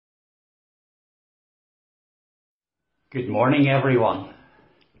Good morning, everyone.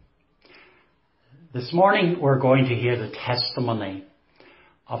 This morning we're going to hear the testimony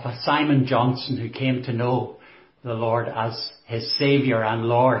of a Simon Johnson who came to know the Lord as his Saviour and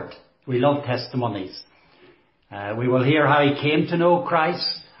Lord. We love testimonies. We will hear how he came to know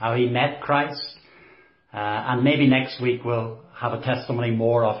Christ, how he met Christ, and maybe next week we'll have a testimony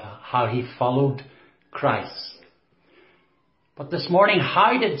more of how he followed Christ. But this morning,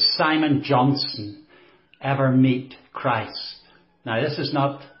 how did Simon Johnson ever meet Christ? Now, this is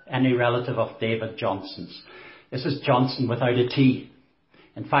not any relative of David Johnson's. This is Johnson without a T.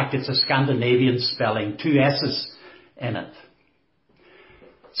 In fact, it's a Scandinavian spelling, 2 S's in it.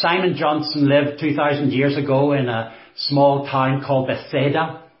 Simon Johnson lived 2,000 years ago in a small town called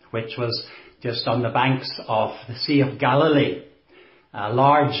Bethsaida, which was just on the banks of the Sea of Galilee. A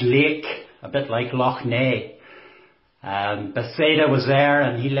large lake, a bit like Loch Ness. Bethsaida was there,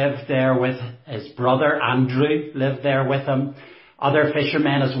 and he lived there with his brother Andrew, lived there with him. Other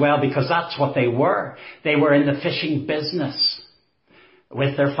fishermen as well, because that's what they were. They were in the fishing business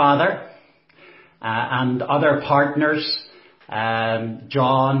with their father and other partners.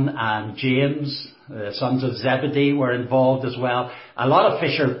 John and James, the sons of Zebedee, were involved as well. A lot of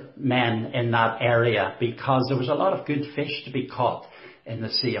fishermen in that area, because there was a lot of good fish to be caught in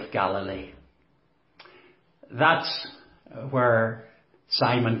the Sea of Galilee. That's where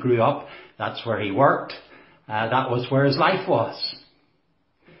Simon grew up. That's where he worked. That was where his life was.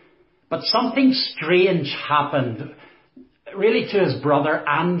 But something strange happened really to his brother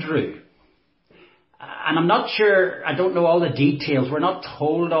Andrew. And I'm not sure, I don't know all the details. We're not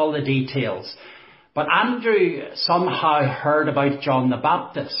told all the details. But Andrew somehow heard about John the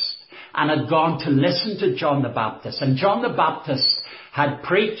Baptist and had gone to listen to John the Baptist. And John the Baptist had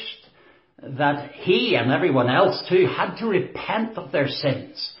preached that he and everyone else too had to repent of their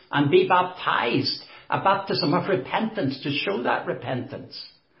sins and be baptized, a baptism of repentance to show that repentance.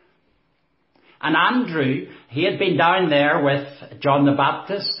 And Andrew, he had been down there with John the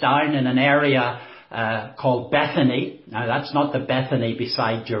Baptist, down in an area called Bethany. Now that's not the Bethany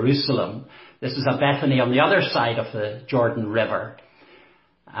beside Jerusalem. This is a Bethany on the other side of the Jordan River.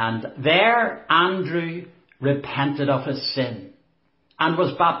 And there Andrew repented of his sin and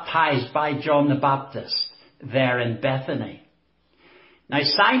was baptized by John the Baptist there in Bethany. Now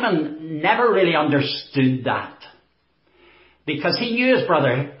Simon never really understood that, because he knew his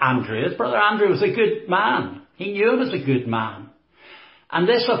brother Andrew. His brother Andrew was a good man. He knew him as a good man. And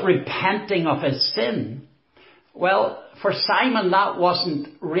this of repenting of his sin, well, for Simon that wasn't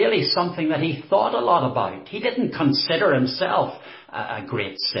really something that he thought a lot about. He didn't consider himself a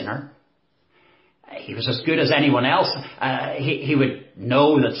great sinner. He was as good as anyone else. He would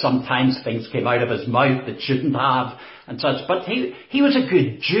know that sometimes things came out of his mouth that shouldn't have and such. But he was a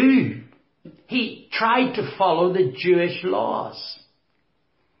good Jew. He tried to follow the Jewish laws.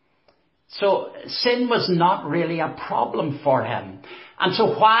 So sin was not really a problem for him. And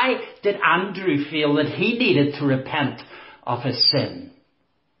so why did Andrew feel that he needed to repent of his sin?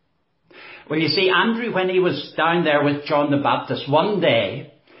 Well, you see, Andrew, when he was down there with John the Baptist, one day,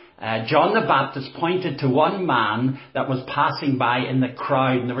 John the Baptist pointed to one man that was passing by in the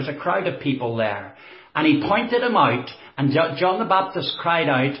crowd, and there was a crowd of people there. And he pointed him out, and John the Baptist cried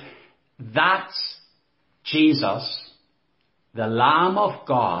out, "That's Jesus, the Lamb of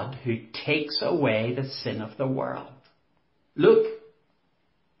God who takes away the sin of the world. Look,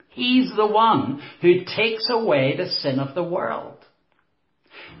 he's the one who takes away the sin of the world."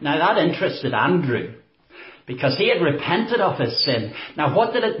 Now that interested Andrew, because he had repented of his sin. Now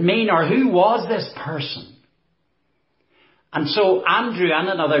what did it mean, or who was this person? And so Andrew and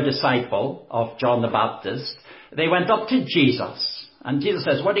another disciple of John the Baptist, they went up to Jesus. And Jesus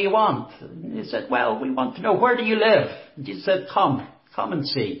says, "What do you want?" And he said, "Well, we want to know, where do you live?" And Jesus said, come and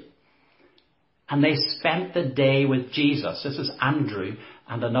see." And they spent the day with Jesus. This is Andrew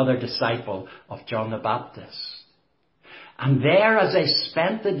and another disciple of John the Baptist. And there, as they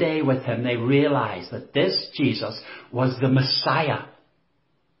spent the day with him, they realized that this Jesus was the Messiah.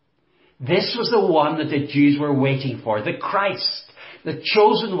 This was the one that the Jews were waiting for, the Christ, the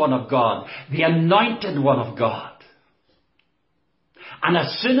chosen one of God, the anointed one of God. And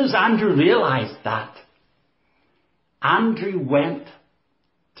as soon as Andrew realized that, Andrew went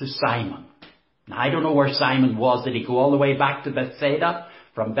to Simon. Now, I don't know where Simon was. Did he go all the way back to Bethsaida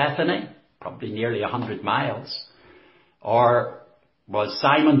from Bethany? Probably nearly 100 miles. Or was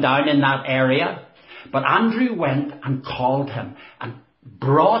Simon down in that area? But Andrew went and called him and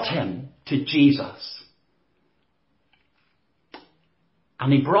brought him to Jesus.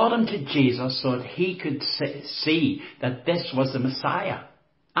 And he brought him to Jesus so that he could see that this was the Messiah.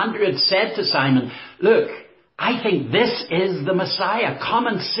 Andrew had said to Simon, "Look, I think this is the Messiah. Come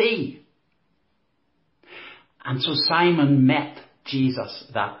and see. And so Simon met Jesus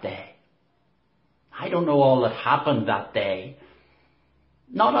that day. I don't know all that happened that day.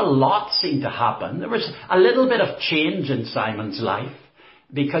 Not a lot seemed to happen. There was a little bit of change in Simon's life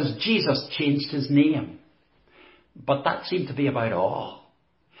because Jesus changed his name. But that seemed to be about all.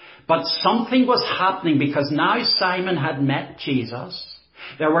 But something was happening because now Simon had met Jesus.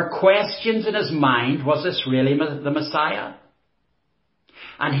 There were questions in his mind. Was this really the Messiah?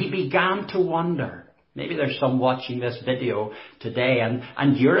 And he began to wonder. Maybe there's some watching this video today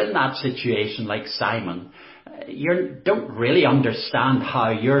and you're in that situation like Simon. You don't really understand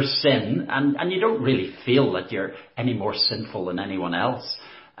how your sin, and you don't really feel that you're any more sinful than anyone else.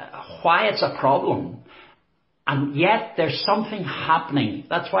 Why it's a problem. And yet there's something happening.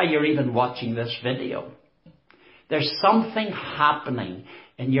 That's why you're even watching this video. There's something happening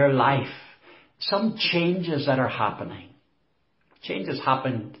in your life. Some changes that are happening. Changes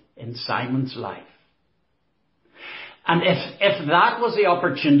happened in Simon's life. And if that was the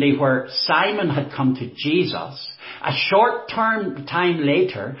opportunity where Simon had come to Jesus, a short time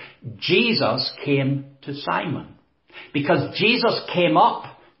later, Jesus came to Simon. Because Jesus came up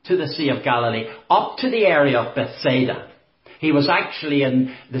to the Sea of Galilee, up to the area of Bethsaida. He was actually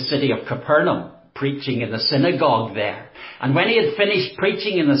in the city of Capernaum, preaching in the synagogue there. And when he had finished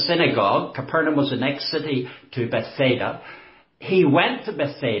preaching in the synagogue, Capernaum was the next city to Bethsaida, he went to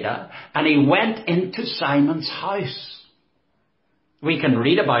Bethsaida and he went into Simon's house. We can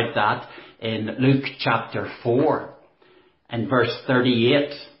read about that in Luke chapter 4 and verse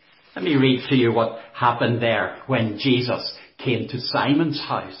 38. Let me read to you what happened there when Jesus came to Simon's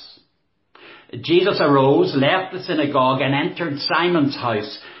house. Jesus arose, left the synagogue and entered Simon's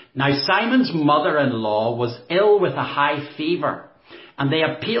house. Now Simon's mother-in-law was ill with a high fever, and they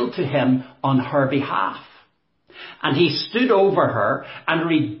appealed to him on her behalf. And he stood over her and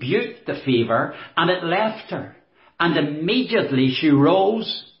rebuked the fever, and it left her. And immediately she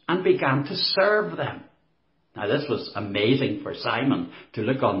rose and began to serve them. Now this was amazing for Simon to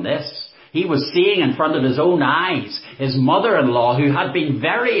look on this. He was seeing in front of his own eyes his mother-in-law who had been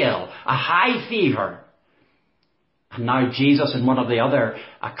very ill, a high fever. And now Jesus, in one of the other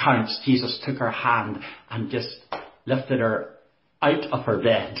accounts, Jesus took her hand and just lifted her out of her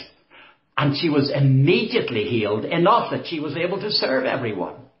bed. And she was immediately healed, enough that she was able to serve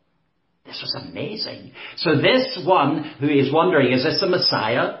everyone. This was amazing. So this one who is wondering, is this the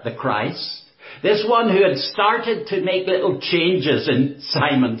Messiah, the Christ? This one who had started to make little changes in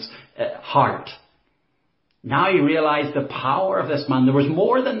Simon's heart. Now he realized the power of this man. There was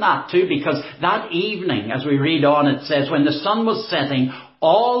more than that too, because that evening, as we read on, it says, when the sun was setting,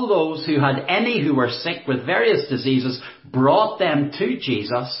 all those who had any who were sick with various diseases brought them to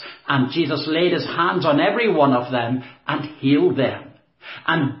Jesus, and Jesus laid his hands on every one of them and healed them.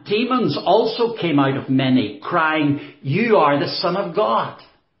 And demons also came out of many, crying, "You are the Son of God."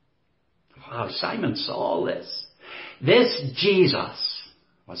 Wow, Simon saw all this. This Jesus,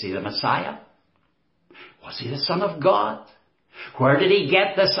 was he the Messiah? Was he the Son of God? Where did he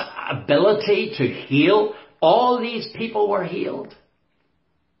get this ability to heal? All these people were healed.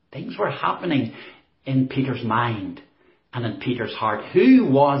 Things were happening in Peter's mind and in Peter's heart. Who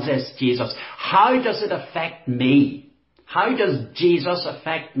was this Jesus? How does it affect me? How does Jesus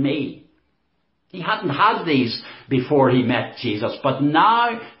affect me? He hadn't had these before he met Jesus, but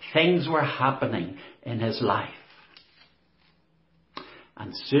now things were happening in his life.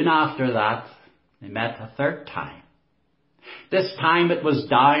 And soon after that, they met a third time. This time it was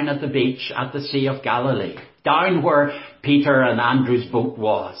down at the beach at the Sea of Galilee, down where Peter and Andrew's boat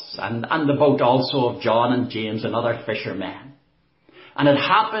was, and the boat also of John and James and other fishermen. And it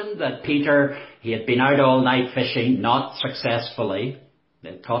happened that Peter, he had been out all night fishing, not successfully.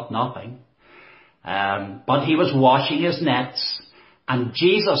 They caught nothing. But he was washing his nets, and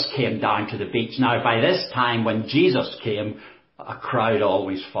Jesus came down to the beach. Now, by this time, when Jesus came, a crowd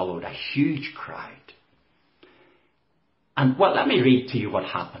always followed, a huge crowd. And well, let me read to you what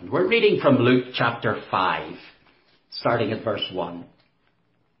happened. We're reading from Luke chapter 5, starting at verse 1.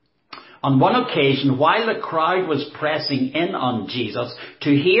 On one occasion, while the crowd was pressing in on Jesus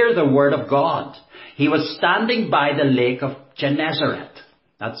to hear the word of God, he was standing by the lake of Gennesaret.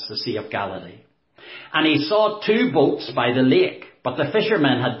 That's the Sea of Galilee. And he saw two boats by the lake, but the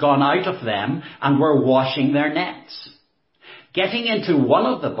fishermen had gone out of them and were washing their nets. Getting into one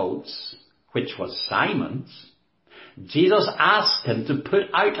of the boats, which was Simon's, Jesus asked him to put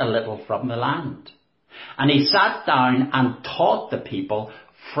out a little from the land. And he sat down and taught the people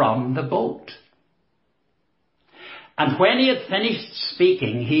from the boat. And when he had finished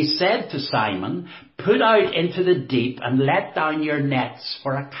speaking, he said to Simon, put out into the deep and let down your nets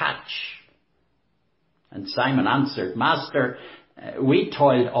for a catch. And Simon answered, Master, we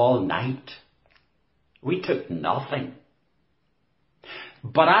toiled all night. We took nothing.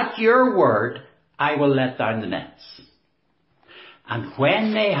 But at your word, I will let down the nets. And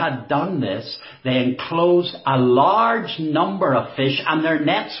when they had done this, they enclosed a large number of fish, and their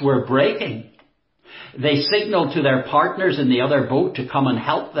nets were breaking. They signaled to their partners in the other boat to come and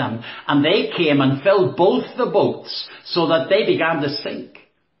help them, and they came and filled both the boats, so that they began to sink.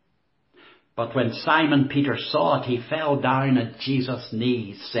 But when Simon Peter saw it, he fell down at Jesus'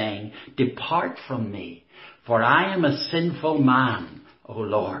 knees, saying, Depart from me, for I am a sinful man, O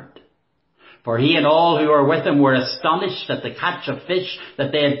Lord. For he and all who were with him were astonished at the catch of fish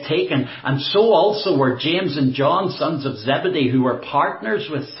that they had taken, and so also were James and John, sons of Zebedee, who were partners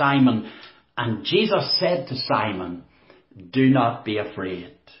with Simon. And Jesus said to Simon, Do not be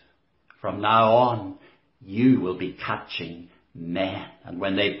afraid. From now on, you will be catching men. And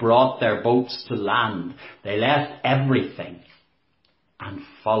when they brought their boats to land, they left everything and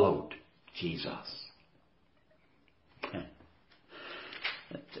followed Jesus.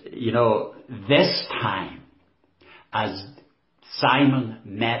 You know, this time, as Simon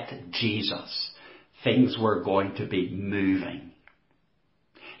met Jesus, things were going to be moving.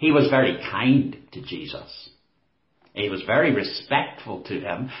 He was very kind to Jesus. He was very respectful to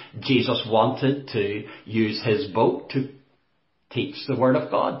him. Jesus wanted to use his boat to teach the word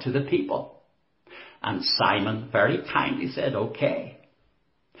of God to the people. And Simon very kindly said, okay.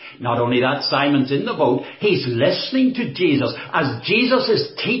 Not only that, Simon's in the boat. He's listening to Jesus. As Jesus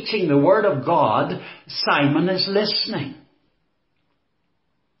is teaching the word of God, Simon is listening.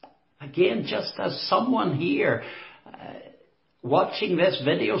 Again, just as someone here watching this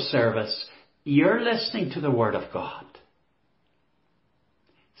video service, you're listening to the word of God.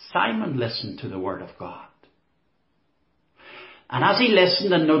 Simon listened to the word of God. And as he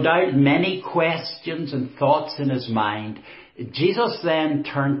listened, and no doubt many questions and thoughts in his mind, Jesus then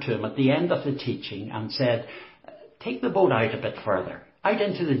turned to him at the end of the teaching and said, Take the boat out a bit further, out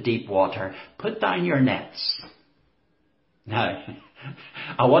into the deep water, put down your nets. Now,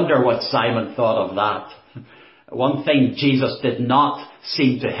 I wonder what Simon thought of that. One thing Jesus did not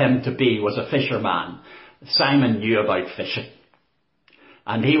seem to him to be was a fisherman. Simon knew about fishing.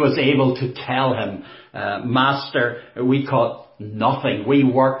 And he was able to tell him, Master, we caught nothing. We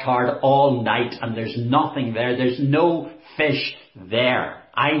worked hard all night and there's nothing there. There's no fish there.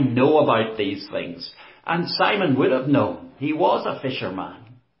 I know about these things. And Simon would have known. He was a fisherman.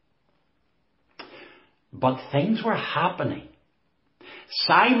 But things were happening.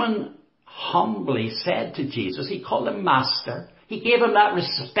 Simon humbly said to Jesus, he called him Master. He gave him that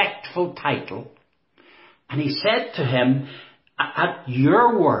respectful title. And he said to him, At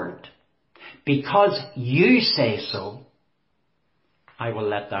your word, because you say so, I will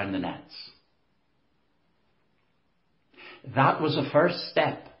let down the nets. That was the first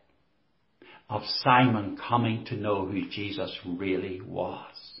step of Simon coming to know who Jesus really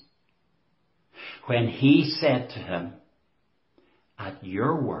was. When he said to him, At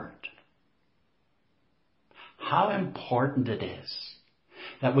your word. How important it is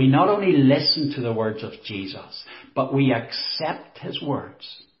that we not only listen to the words of Jesus, but we accept his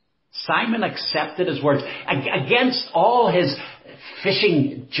words. Simon accepted his words against all his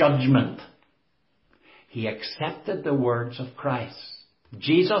fishing judgment. He accepted the words of Christ.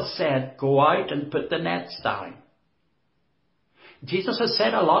 Jesus said, Go out and put the nets down. Jesus has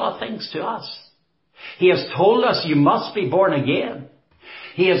said a lot of things to us. He has told us you must be born again.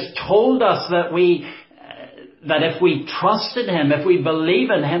 He has told us that that if we trust in him, if we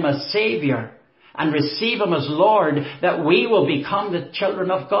believe in him as Savior and receive him as Lord, that we will become the children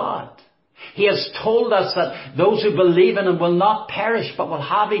of God. He has told us that those who believe in him will not perish but will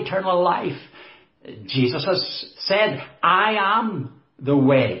have eternal life. Jesus has said, I am the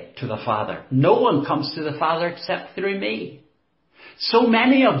way to the Father. No one comes to the Father except through me. So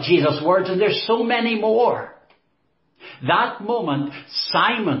many of Jesus' words, and there's so many more. That moment,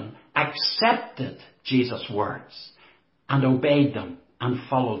 Simon accepted Jesus' words and obeyed them and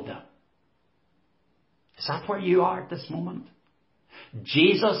followed them. Is that where you are at this moment?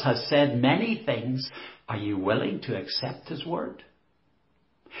 Jesus has said many things. Are you willing to accept his word?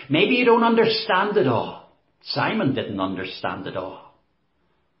 Maybe you don't understand it all. Simon didn't understand it all.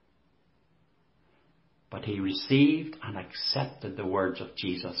 But he received and accepted the words of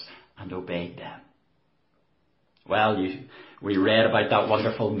Jesus and obeyed them. Well, we read about that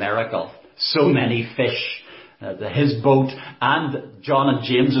wonderful miracle. So many fish. His boat and John and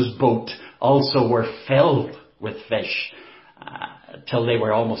James's boat also were filled with fish. till they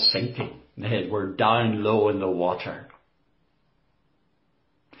were almost sinking. They were down low in the water.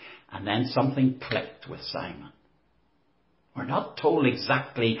 And then something clicked with Simon. We're not told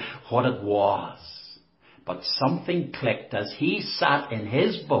exactly what it was, but something clicked as he sat in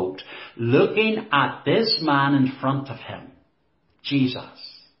his boat looking at this man in front of him, Jesus.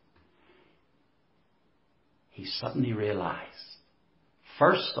 He suddenly realized,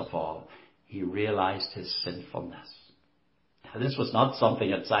 first of all, he realized his sinfulness. Now, this was not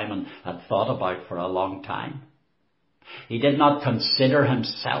something that Simon had thought about for a long time. He did not consider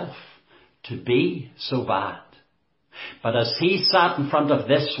himself to be so bad. But as he sat in front of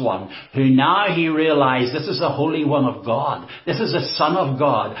this one, who now he realized this is the Holy One of God, this is the Son of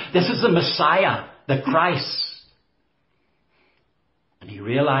God, this is the Messiah, the Christ. And he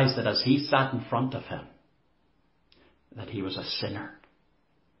realized that as he sat in front of him, that he was a sinner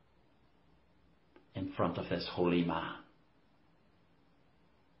in front of this holy man.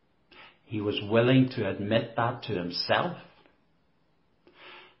 He was willing to admit that to himself,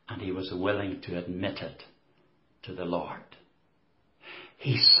 and he was willing to admit it to the Lord.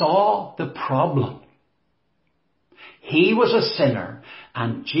 He saw the problem. He was a sinner,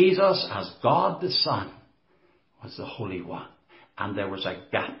 and Jesus, as God the Son, was the Holy One. And there was a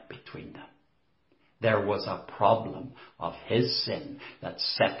gap between them. There was a problem of his sin that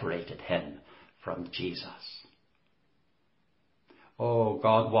separated him from Jesus. Oh,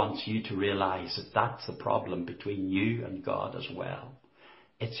 God wants you to realize that that's the problem between you and God as well.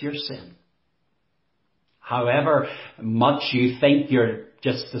 It's your sin. However much you think you're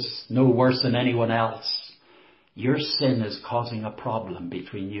just no worse than anyone else, your sin is causing a problem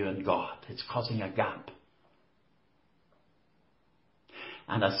between you and God. It's causing a gap.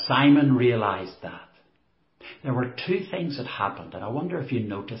 And as Simon realized that, there were two things that happened, and I wonder if you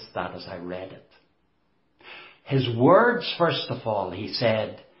noticed that as I read it. His words, first of all, he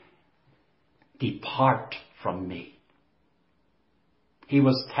said, "Depart from me." He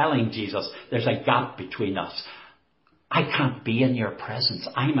was telling Jesus, there's a gap between us. I can't be in your presence.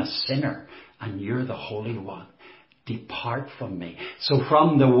 I'm a sinner, and you're the Holy One. Depart from me. So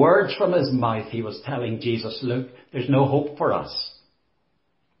from the words from his mouth, he was telling Jesus, look, there's no hope for us.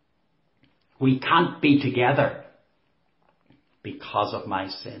 We can't be together because of my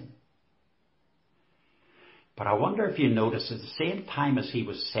sin. But I wonder if you notice, at the same time as he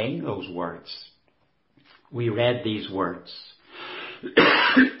was saying those words, we read these words.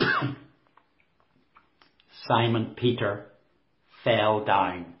 Simon Peter fell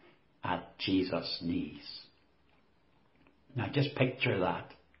down at Jesus' knees. Now just picture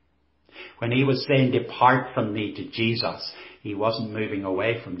that. When he was saying, "Depart from me" to Jesus, he wasn't moving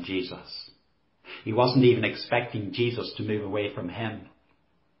away from Jesus. He wasn't even expecting Jesus to move away from him.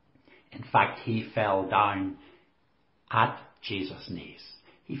 In fact, he fell down at Jesus' knees.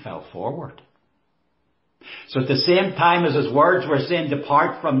 He fell forward. So at the same time as his words were saying,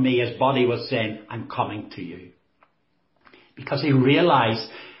 "Depart from me," his body was saying, "I'm coming to you." Because he realized,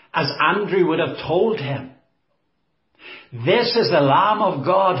 as Andrew would have told him, this is the Lamb of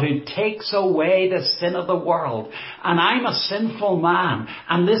God who takes away the sin of the world. And I'm a sinful man,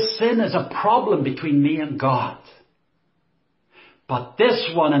 and this sin is a problem between me and God. But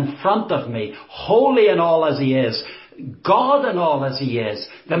this one in front of me, holy and all as he is, God and all as he is,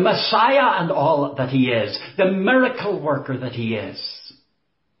 the Messiah and all that he is, the miracle worker that he is,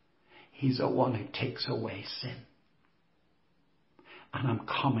 he's the one who takes away sin. And I'm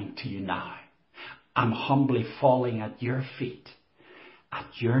coming to you now. I'm humbly falling at your feet, at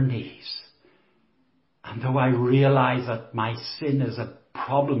your knees. And though I realize that my sin is a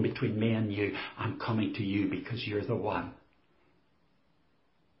problem between me and you, I'm coming to you because you're the one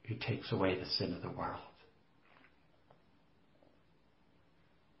who takes away the sin of the world.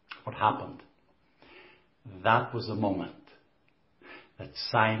 What happened? That was the moment that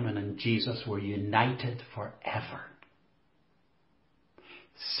Simon and Jesus were united forever.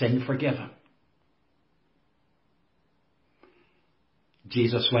 Sin forgiven.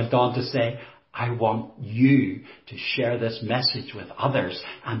 Jesus went on to say, I want you to share this message with others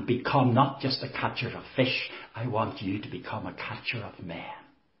and become not just a catcher of fish. I want you to become a catcher of men.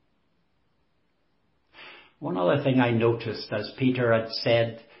 One other thing I noticed as Peter had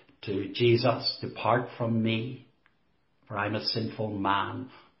said to Jesus, "Depart from me, for I'm a sinful man,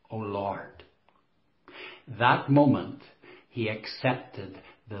 O Lord." That moment, he accepted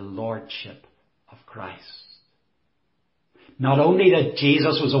the lordship of Christ. Not only that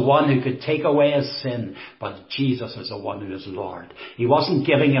Jesus was the one who could take away his sin, but Jesus is the one who is Lord. He wasn't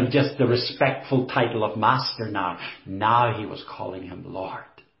giving him just the respectful title of Master now. Now he was calling him Lord.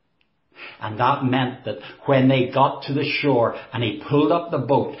 And that meant that when they got to the shore and he pulled up the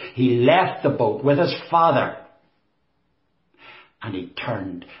boat, he left the boat with his father. And he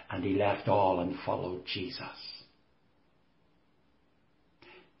turned and he left all and followed Jesus.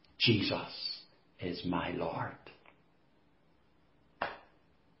 Jesus is my Lord.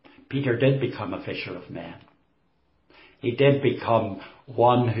 Peter did become a fisher of men. He did become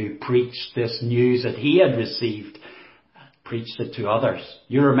one who preached this news that he had received, preached it to others.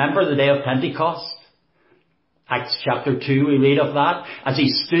 You remember the day of Pentecost? Acts chapter 2, we read of that, as he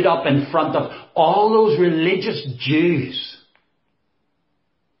stood up in front of all those religious Jews.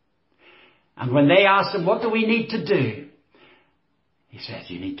 And when they asked him, what do we need to do? He said,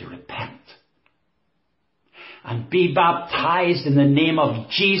 you need to repent and be baptized in the name of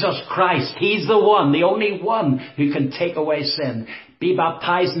Jesus Christ. He's the one, the only one who can take away sin. Be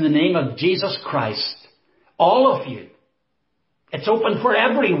baptized in the name of Jesus Christ. All of you. It's open for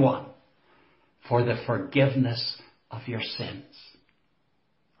everyone. For the forgiveness of your sins.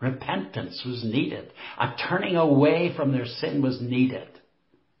 Repentance was needed. A turning away from their sin was needed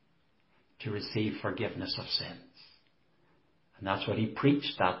to receive forgiveness of sins. And that's what he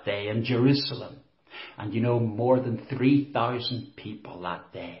preached that day in Jerusalem. And you know, more than 3,000 people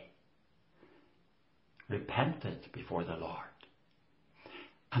that day repented before the Lord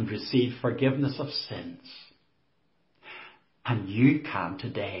and received forgiveness of sins. And you can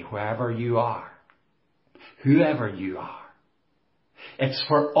today, wherever you are, whoever you are. It's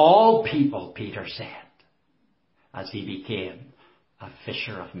for all people, Peter said, as he became a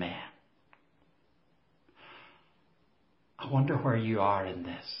fisher of men. I wonder where you are in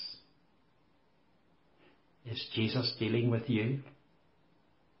this. Is Jesus dealing with you?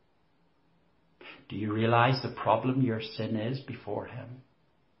 Do you realize the problem your sin is before him?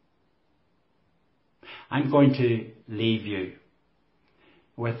 I'm going to leave you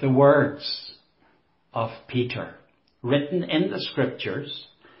with the words of Peter, written in the Scriptures,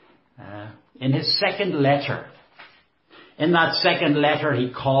 in his second letter. In that second letter,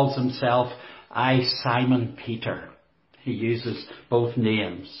 he calls himself, I, Simon Peter. He uses both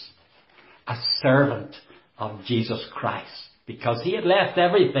names. A servant of Jesus Christ. Because he had left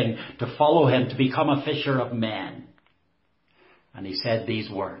everything to follow him, to become a fisher of men. And he said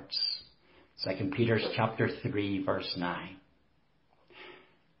these words. 2 Peter chapter 3 verse 9.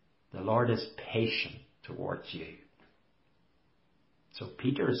 The Lord is patient towards you. So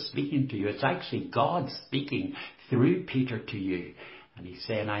Peter is speaking to you. It's actually God speaking through Peter to you. And he's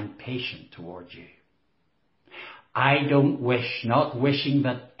saying, I'm patient towards you. I don't wish, not wishing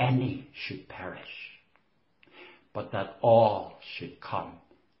that any should perish, but that all should come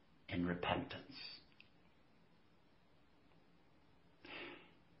in repentance.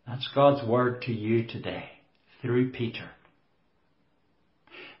 That's God's word to you today, through Peter.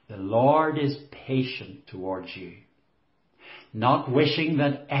 The Lord is patient towards you, not wishing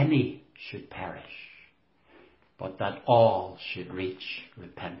that any should perish, but that all should reach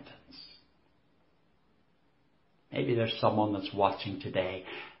repentance. Maybe there's someone that's watching today,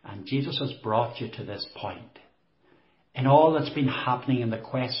 and Jesus has brought you to this point. In all that's been happening and the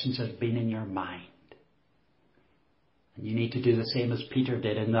questions that have been in your mind. And you need to do the same as Peter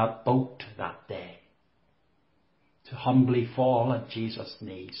did in that boat that day. To humbly fall at Jesus'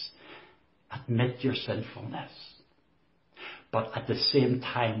 knees. Admit your sinfulness. But at the same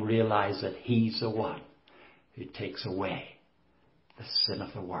time realize that he's the one who takes away the sin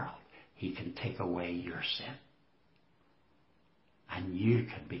of the world. He can take away your sin. And you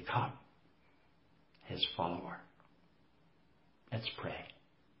can become his follower. Let's pray.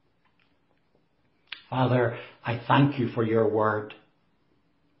 Father, I thank you for your word.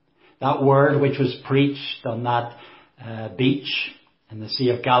 That word which was preached on that beach in the Sea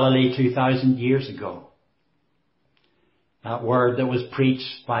of Galilee 2,000 years ago. That word that was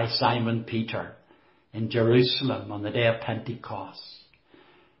preached by Simon Peter in Jerusalem on the day of Pentecost.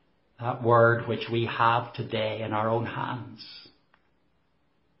 That word which we have today in our own hands.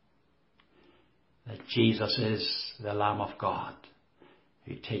 That Jesus is the Lamb of God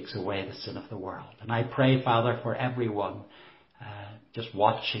who takes away the sin of the world. And I pray, Father, for everyone just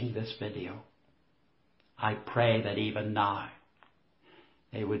watching this video. I pray that even now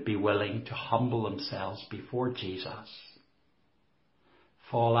they would be willing to humble themselves before Jesus,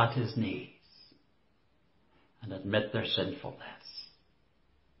 fall at his knees, and admit their sinfulness,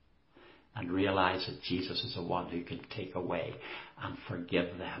 and realize that Jesus is the one who can take away and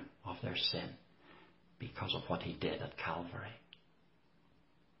forgive them of their sin because of what he did at Calvary.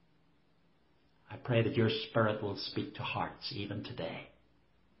 I pray that your Spirit will speak to hearts even today.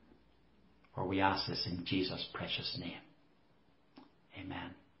 For we ask this in Jesus' precious name.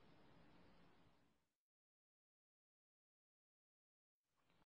 Amen.